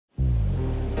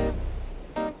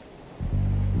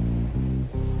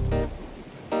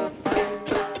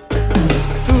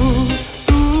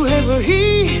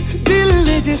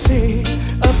से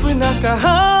अपना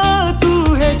कहा, तू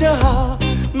है जहाँ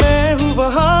मैं हूँ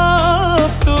वहाँ।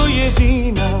 अब तो ये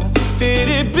जीना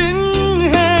तेरे बिन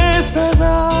है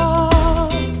सजा।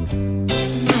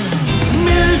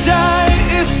 मिल जाए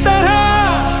इस तरह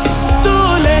तू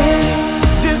लहर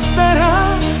जिस तरह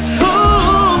हो,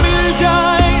 मिल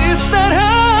जाए इस तरह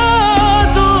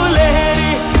तू लहर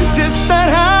जिस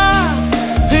तरह,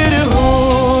 फिर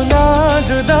होना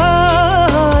जुदा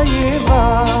ये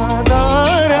वादा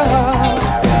रहा।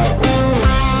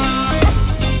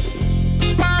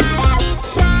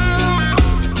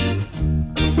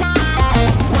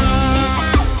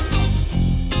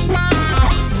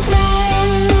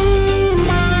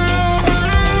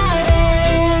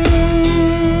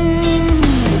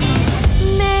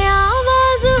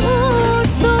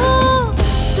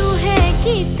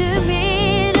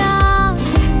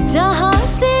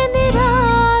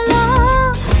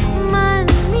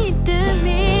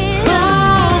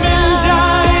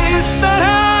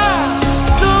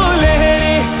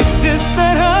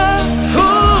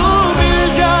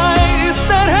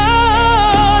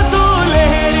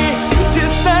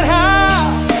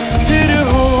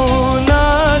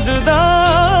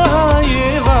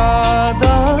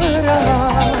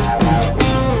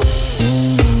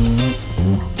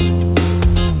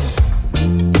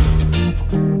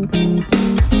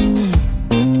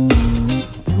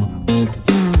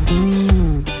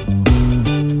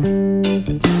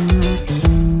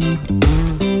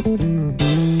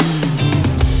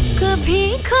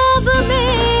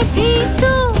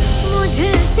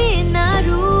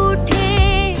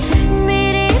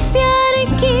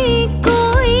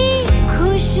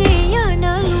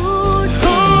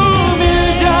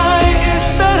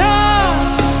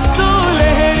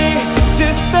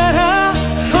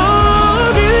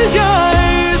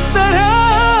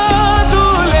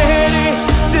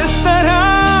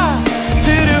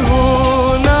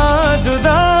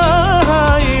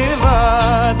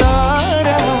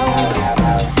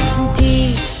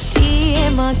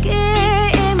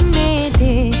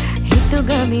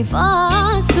 Mi fa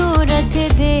surat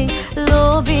de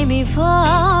lobi mi fa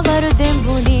vardem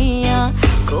bunia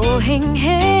kohing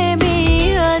he mi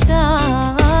ada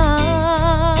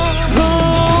ho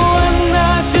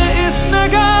annash is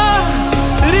naga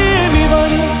re mi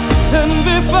bani dan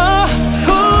befa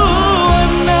ho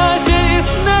annash is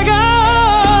naga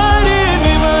re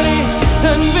mi bani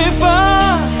dan befa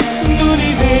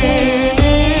duri de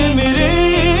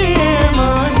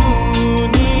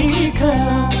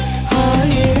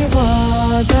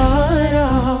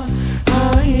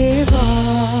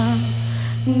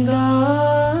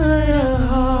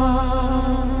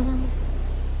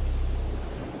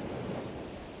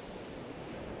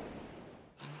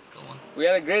We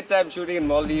had a great time shooting in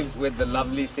Maldives with the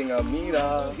lovely singer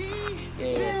Meera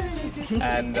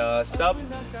and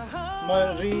Submarine?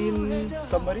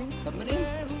 Submarine?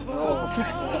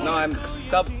 No, I'm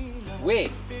Subway.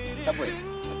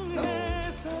 No.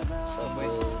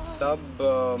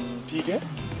 ठीक है?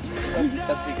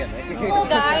 सब ठीक है नहीं? Oh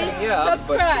guys, Yeah,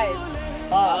 subscribe.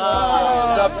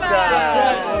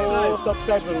 Subscribe.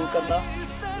 Subscribe जरूर करना।